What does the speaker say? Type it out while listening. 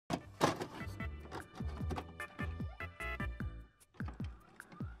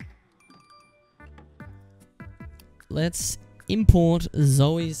let's import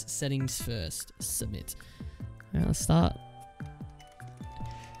Zoe's settings first. Submit. Alright, let's start.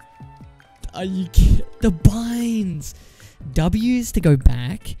 Are you kidding? The binds. W is to go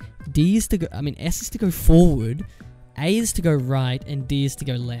back. D is to go. I mean, S is to go forward. A is to go right, and D is to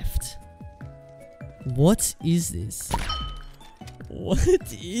go left. What is this? What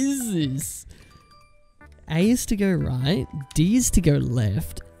is this? A is to go right. D is to go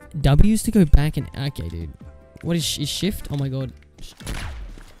left. W is to go back, and okay, dude. What is shift? Oh my god.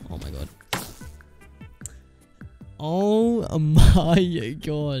 Oh my god. Oh my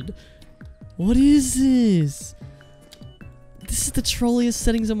god. What is this? This is the trolliest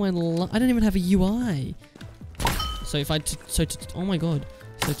settings of my life. I don't even have a UI. So if I oh my god.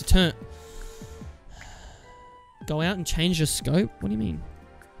 So to turn, go out and change your scope. What do you mean?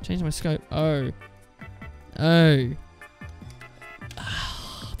 Change my scope. Oh.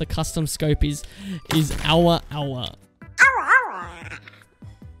 The custom scope is hour.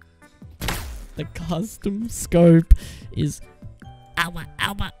 The custom scope is hour.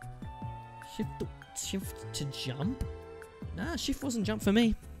 Shift to jump? Nah, shift wasn't jump for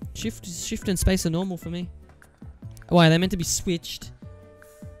me. Shift and space are normal for me. Why, they're meant to be switched.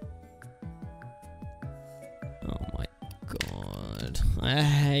 Oh my god. I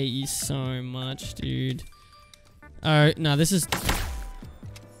hate you so much, dude. Oh, no, this is...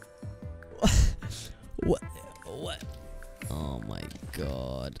 What? Oh my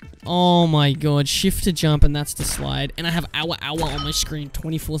god. Oh my god. Shift to jump and that's to slide. And I have hour on my screen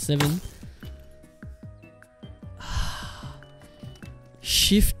 24/7.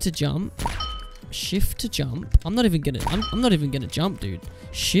 Shift to jump. Shift to jump. I'm not even gonna jump, dude.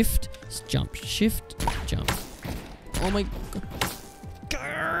 Shift, jump. Shift, jump. Oh my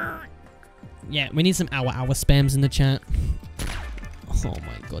god. Yeah, we need some hour spams in the chat. Oh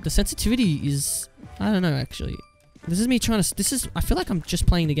my god. The sensitivity is... I don't know, actually. This is me trying to... I feel like I'm just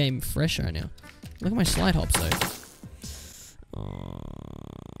playing the game fresh right now. Look at my slide hops, though.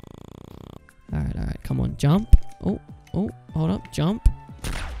 Alright. Come on. Jump. Oh, hold up. Jump.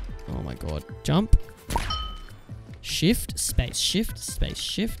 Oh my god. Jump. Shift, space, shift, space,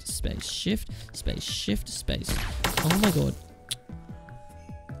 shift, space, shift, space, shift, space. Oh my god.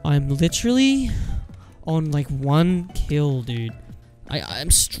 I'm literally on like 1 kill, dude.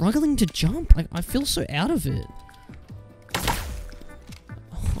 I'm struggling to jump. I feel so out of it.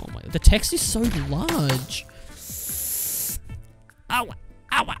 Oh my... The text is so large. Ow.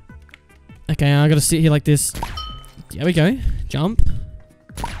 Okay, I gotta sit here like this. There we go. Jump.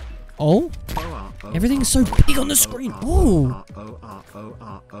 Oh. Everything is so big on the screen. Oh.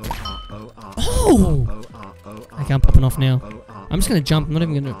 Oh. Okay, I'm popping off now. I'm just gonna jump. I'm not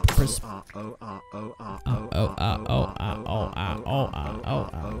even gonna press. Oh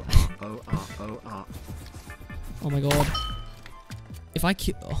my god. If I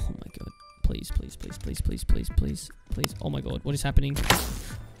kill... Oh my god. Please. Oh my god. What is happening?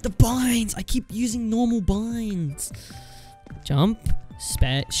 The binds! I keep using normal binds. Jump.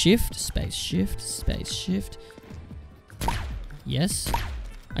 Shift. Space. Shift. Space. Shift. Yes.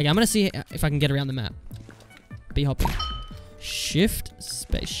 Okay, I'm gonna see if I can get around the map. Be hopping. Shift.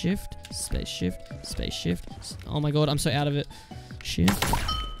 Space. Shift. Space. Shift. Space. Shift. Oh my god, I'm so out of it. Shift.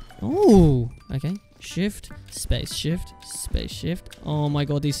 Oh. Okay. Shift. Space. Shift. Space. Shift. Oh my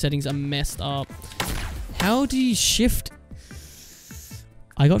god, these settings are messed up. How do you shift?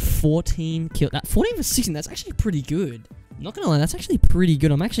 I got 14 kills. 14 for 16, that's actually pretty good. I'm not gonna lie, that's actually pretty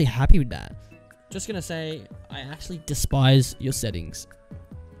good. I'm actually happy with that. Just gonna say, I actually despise your settings,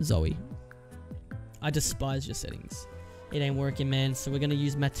 Zoe. I despise your settings. It ain't working, man, so we're gonna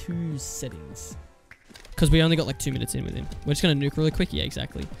use Matu's settings. Because we only got like 2 minutes in with him. We're just gonna nuke really quick. Yeah,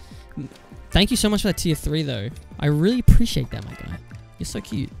 exactly. Thank you so much for that tier 3, though. I really appreciate that, my guy. You're so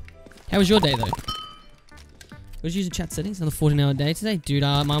cute. How was your day, though? Was you using chat settings on the 14-hour day today? Dude,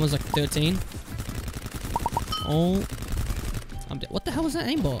 mine was like 13. Oh. I'm dead. What the hell was that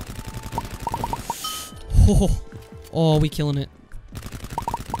aimbot? Oh, we killing it.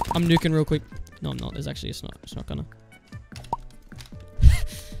 I'm nuking real quick. No, I'm not. There's actually, it's not gonna.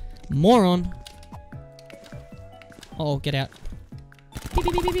 Moron. Oh, get out. Beep,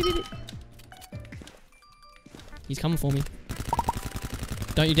 beep, beep, beep, beep, beep. He's coming for me.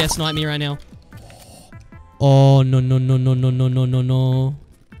 Don't you dare snipe me right now. Oh, no.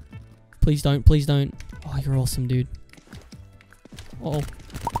 Please don't. Oh, you're awesome, dude. Uh-oh.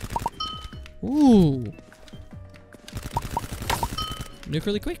 Ooh. Nuke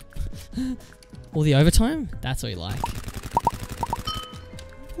really quick. All the overtime? That's what you like.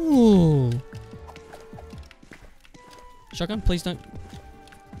 Ooh. Shotgun, please don't.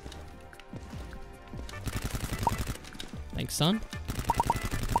 Thanks, son.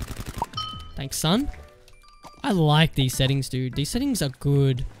 Thanks, son. I like these settings, dude. These settings are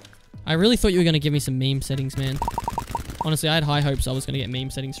good. I really thought you were going to give me some meme settings, man. Honestly, I had high hopes I was going to get meme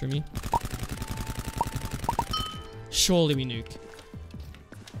settings from you. Surely we nuke.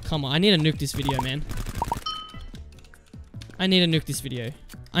 Come on, I need to nuke this video, man. I need to nuke this video.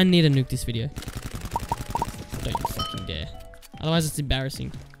 I need to nuke this video. Don't you fucking dare. Otherwise, it's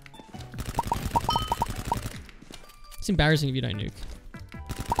embarrassing. It's embarrassing if you don't nuke.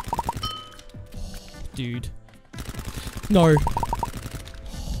 Dude. No.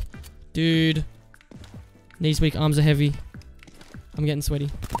 Dude. Knees weak, arms are heavy. I'm getting sweaty.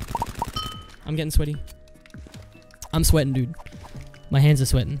 I'm getting sweaty. I'm sweating, dude. My hands are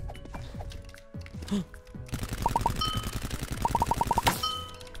sweating.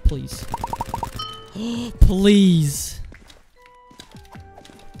 Please. Please.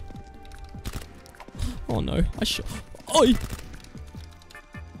 Oh no. I should. Oi!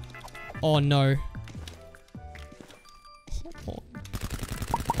 Oh no. Oh.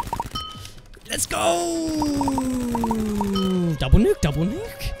 Let's go! Double nuke, double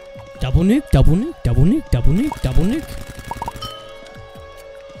nuke. Double nuke, double nuke, double nuke, double nuke, double nuke.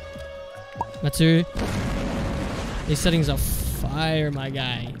 Matsu. These settings are fire, my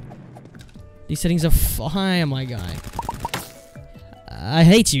guy. These settings are fire, my guy. I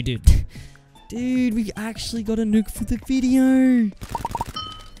hate you, dude. Dude, we actually got a nuke for the video.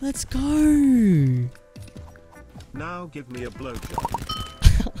 Let's go. Now give me a blowjob.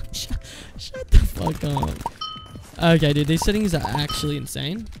 Shut the fuck up. Okay, dude, these settings are actually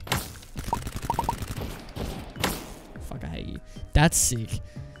insane. Fuck, I hate you. That's sick.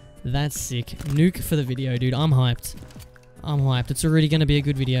 That's sick. Nuke for the video, dude. I'm hyped. I'm hyped. It's already gonna be a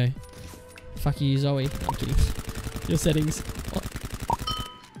good video. Fuck you, Zoe. I'm kidding. Your settings. What?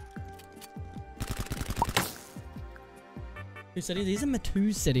 Your settings? These are my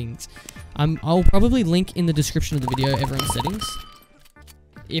two settings. I'll probably link in the description of the video everyone's settings.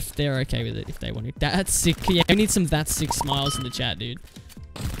 If they're okay with it, if they want it. That's sick. Yeah, we need some that's sick smiles in the chat, dude.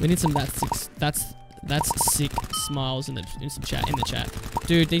 We need some that's sick smiles in the chat.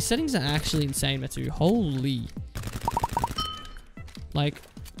 Dude, these settings are actually insane, Matsu. Holy. Like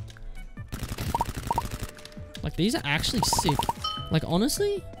these are actually sick. Like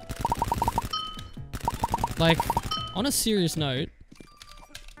honestly, like on a serious note,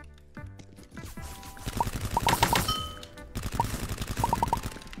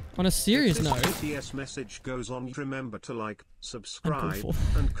 BTS message goes on, remember to like, subscribe,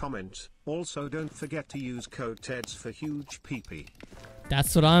 and comment. Also, don't forget to use code TEDS for huge PP.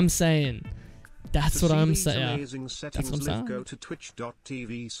 That's what I'm saying. That's what I'm saying. Amazing settings, go to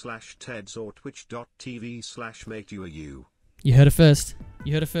twitch.tv/TEDS or twitch.tv/mateyou. You heard it first.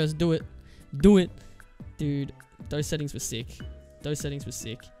 You heard it first. Do it. Do it. Dude, those settings were sick. Those settings were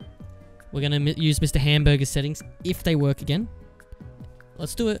sick. We're gonna use Mr. Hamburger's settings if they work again.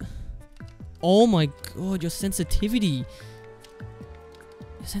 Let's do it. Oh my god, your sensitivity.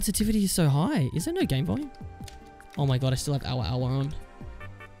 Your sensitivity is so high. Is there no game volume? Oh my god, I still have hour on.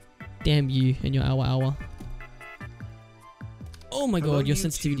 Damn you and your hour. Oh my god, your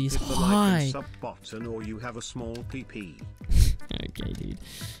sensitivity is high. Sub button or you have a small PP. Okay, dude.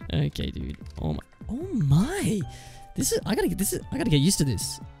 Okay, dude. Oh my. I gotta get used to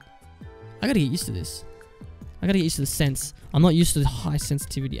this. I gotta get used to this. I gotta get used to the sense. I'm not used to the high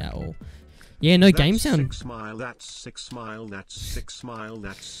sensitivity at all. Yeah, no game sound. That's 6 smile, that's 6 smile, that's 6 smile,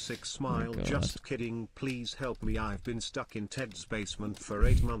 that's 6 smile. Oh, just kidding, please help me. I've been stuck in Ted's basement for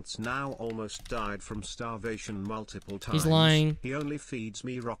 8 months now, almost died from starvation multiple times. He's lying. He only feeds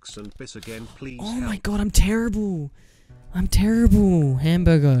me rocks and piss again, please Oh help. my god, I'm terrible. I'm terrible.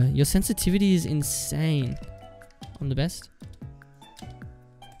 Hamburger, your sensitivity is insane. I'm the best.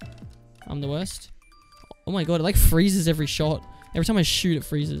 I'm the worst. Oh my god, it like freezes every shot. Every time I shoot, it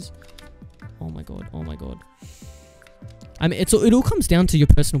freezes. Oh my god, oh my god. I mean, it all comes down to your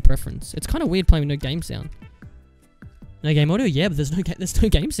personal preference. It's kind of weird playing with no game sound. No game audio, yeah, but there's no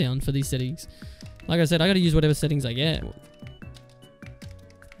game sound for these settings. Like I said, I gotta use whatever settings I get.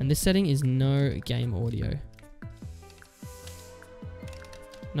 And this setting is no game audio.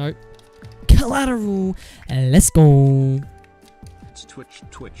 Nope. Collateral. Let's go. It's Twitch.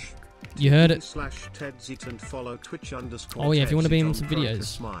 You heard it. /TEDSIT and follow Twitch _ Oh yeah, if you want to be in some videos.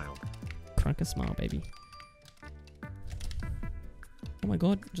 Smile. Krunker smile, baby. Oh my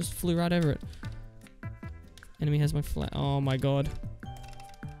god, just flew right over it. Enemy has my flat. Oh my god.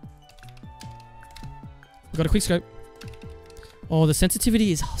 We got a quick scope. Oh, the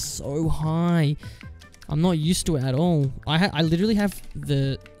sensitivity is so high. I'm not used to it at all. I literally have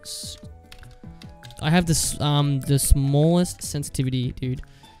the I have this the smallest sensitivity, dude.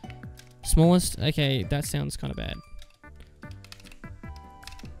 Smallest. Okay, that sounds kind of bad.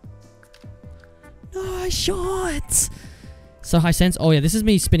 No shots. So high sense. Oh yeah, this is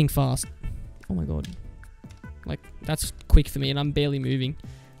me spinning fast. Oh my god. Like that's quick for me, and I'm barely moving.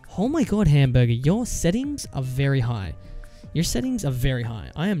 Oh my god, Hamburger, your settings are very high. Your settings are very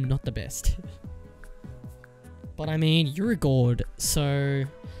high. I am not the best. But I mean, you're a god, so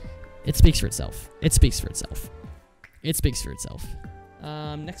it speaks for itself. It speaks for itself. It speaks for itself.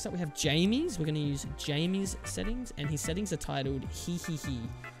 Next up we have Jamie's. We're going to use Jamie's settings, and his settings are titled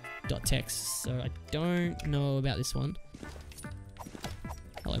hehehe.text. So I don't know about this one.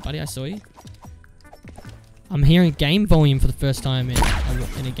 Hello, buddy, I saw you. I'm hearing game volume for the first time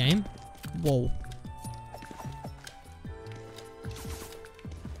in a game. Whoa.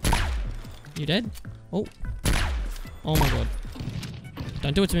 You dead? Oh. Oh my god.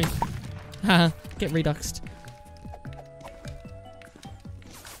 Don't do it to me. Haha. Get reduxed.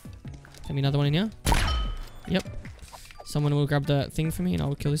 Give me another one in here. Yep. Someone will grab the thing for me and I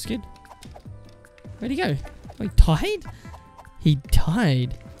will kill this kid. Where'd he go? Oh, he died? He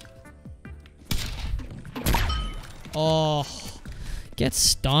died. Oh. Get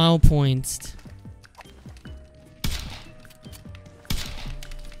style points.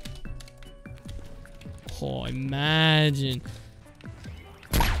 Oh, imagine.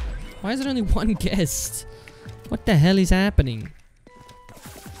 Why is it only one guest? What the hell is happening?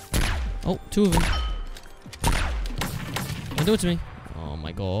 Oh, two of them. Don't do it to me. Oh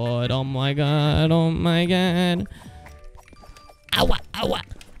my god, oh my god, oh my god. Ow, ow,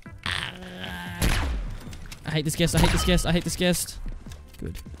 ah. I hate this guest, I hate this guest, I hate this guest.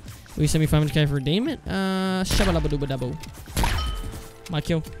 Good. Will you send me 500k for redeem it? Shabba-dabba-dooba-dabba. My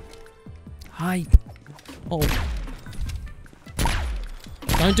kill. Hi. Oh.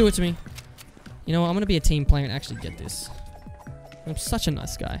 Don't do it to me. You know what? I'm going to be a team player and actually get this. I'm such a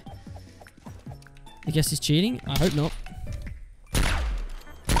nice guy. I guess he's cheating? I hope not.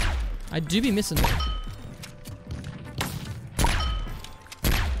 I do be missing though.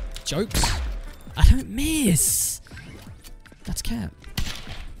 Jokes. I don't miss. That's cap.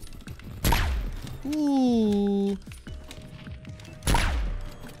 Ooh.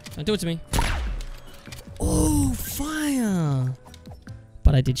 Don't do it to me. Oh, fire.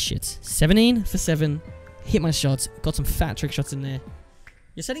 But I did shit. 17 for 7. Hit my shots. Got some fat trick shots in there.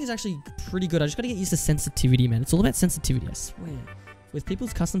 Your setting is actually pretty good. I just got to get used to sensitivity, man. It's all about sensitivity, I swear. With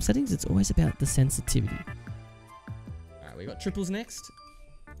people's custom settings, it's always about the sensitivity. Alright, we got triples next.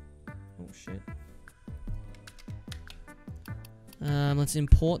 Oh, shit. Let's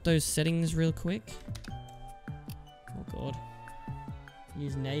import those settings real quick. Oh, God.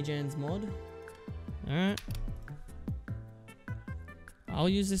 Use Najan's mod. Alright. I'll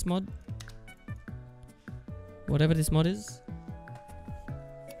use this mod. Whatever this mod is.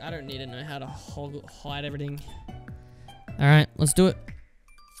 I don't need to know how to hide everything. Alright, let's do it.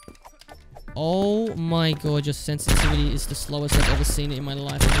 Oh my god, your sensitivity is the slowest I've ever seen it in my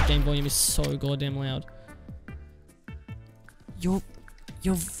life. And the game volume is so goddamn loud. Your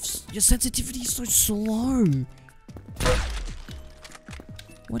sensitivity is so slow.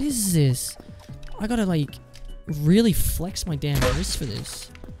 What is this? I gotta like really flex my damn wrist for this.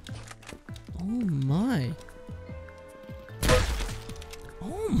 Oh my.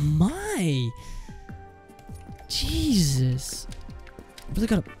 Oh my. Jesus. I really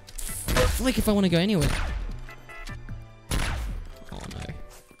gotta flick if I want to go anywhere. Oh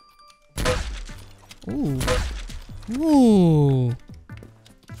no. Ooh. Ooh.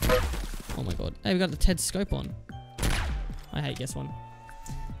 Oh my god. Hey, we got the TED scope on. I hate guess one.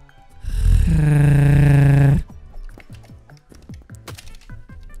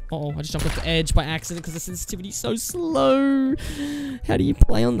 Uh-oh, I just jumped off the edge by accident because the sensitivity is so slow. How do you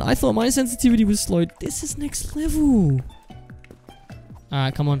play on that? I thought my sensitivity was slow. This is next level.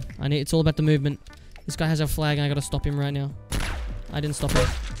 Alright, come on. It's all about the movement. This guy has a flag and I gotta stop him right now. I didn't stop him.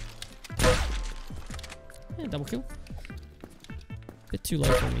 Yeah, double kill. Bit too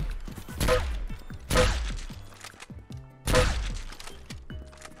low for me.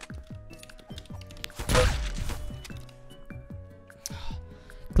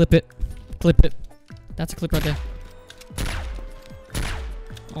 Clip it. Clip it. That's a clip right there.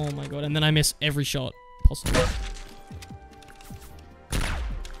 Oh my god. And then I miss every shot possible.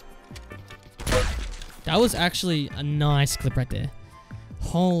 That was actually a nice clip right there.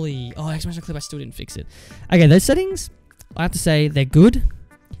 Holy. Oh, exclamation clip. I still didn't fix it. Okay, those settings, I have to say, they're good.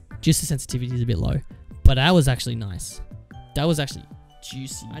 Just the sensitivity is a bit low. But that was actually nice. That was actually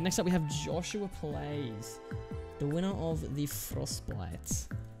juicy. All right, next up, we have Joshua Plays. The winner of the Frostbite.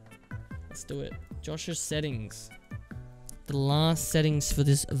 Let's do it. Josh's settings. The last settings for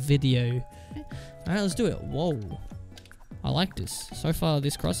this video. Alright, let's do it. Whoa. I like this. So far,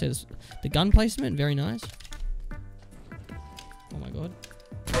 this crosshairs. The gun placement, very nice. Oh my god.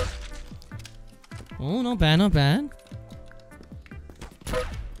 Oh, not bad, not bad.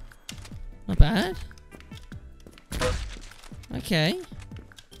 Not bad. Okay.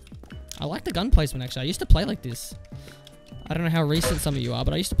 I like the gun placement, actually. I used to play like this. I don't know how recent some of you are,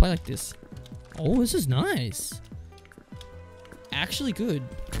 but I used to play like this. Oh, this is nice. Actually good.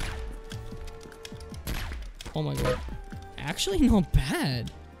 Oh my god. Actually not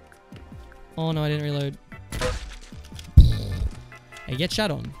bad. Oh no, I didn't reload. Hey, get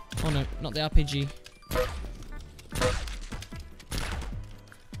shot on. Oh no, not the RPG.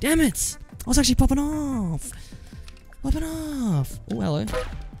 Damn it! I was actually popping off. Popping off. Oh, hello.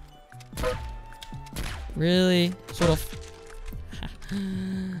 Really? Sort of.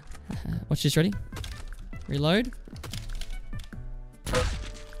 Watch this, ready? Reload.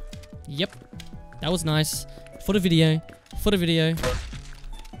 Yep. That was nice. For the video. For the video.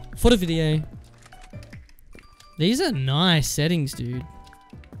 For the video. These are nice settings, dude.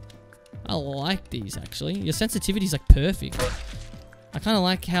 I like these, actually. Your sensitivity's like perfect. I kind of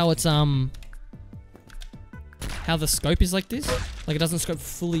like how it's, how the scope is like this. Like it doesn't scope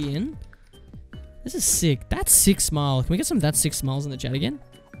fully in. This is sick. That's 6 smile. Can we get some of that 6 smiles in the chat again?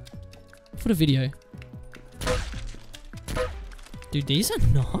 For the video. Dude, these are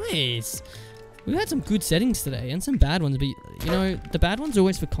nice. We've had some good settings today and some bad ones, but you know, the bad ones are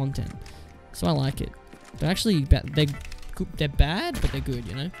always for content. So I like it. They're actually, they're bad, but they're good,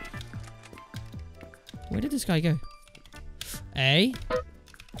 you know? Where did this guy go? A.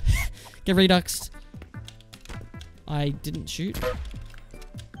 Get reduxed. I didn't shoot.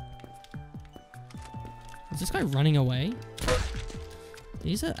 Is this guy running away?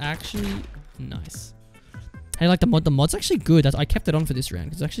 These are actually nice. Hey, like the mod. The mod's actually good. I kept it on for this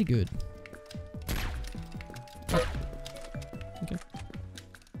round because it's actually good. Oh. Okay.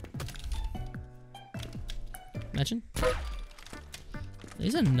 Imagine.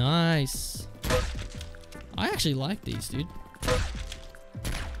 These are nice. I actually like these, dude.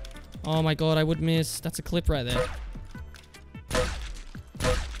 Oh my god, I would miss. That's a clip right there.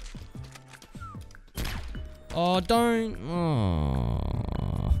 Oh, don't.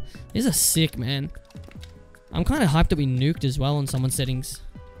 Oh. These are sick, man. I'm kind of hyped that we nuked as well on someone's settings.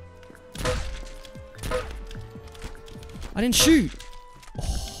 I didn't shoot.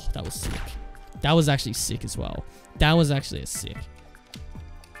 Oh, that was sick. That was actually sick as well. That was actually a sick.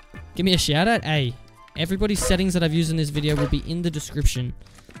 Give me a shout out. Hey, everybody's settings that I've used in this video will be in the description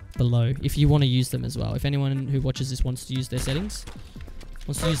below if you want to use them as well. If anyone who watches this wants to use their settings,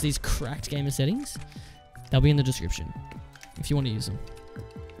 wants to use these cracked gamer settings, they'll be in the description if you want to use them.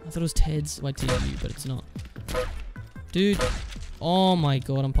 I thought it was Ted's YTU, but it's not. Dude. Oh my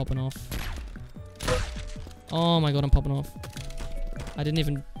god, I'm popping off. Oh my god, I'm popping off. I didn't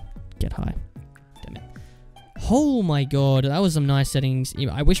even get high. Damn it. Oh my god, that was some nice settings.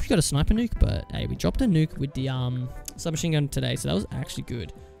 I wish we got a sniper nuke, but hey, we dropped a nuke with the submachine gun today, so that was actually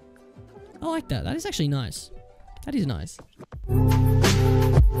good. I like that. That is actually nice. That is nice.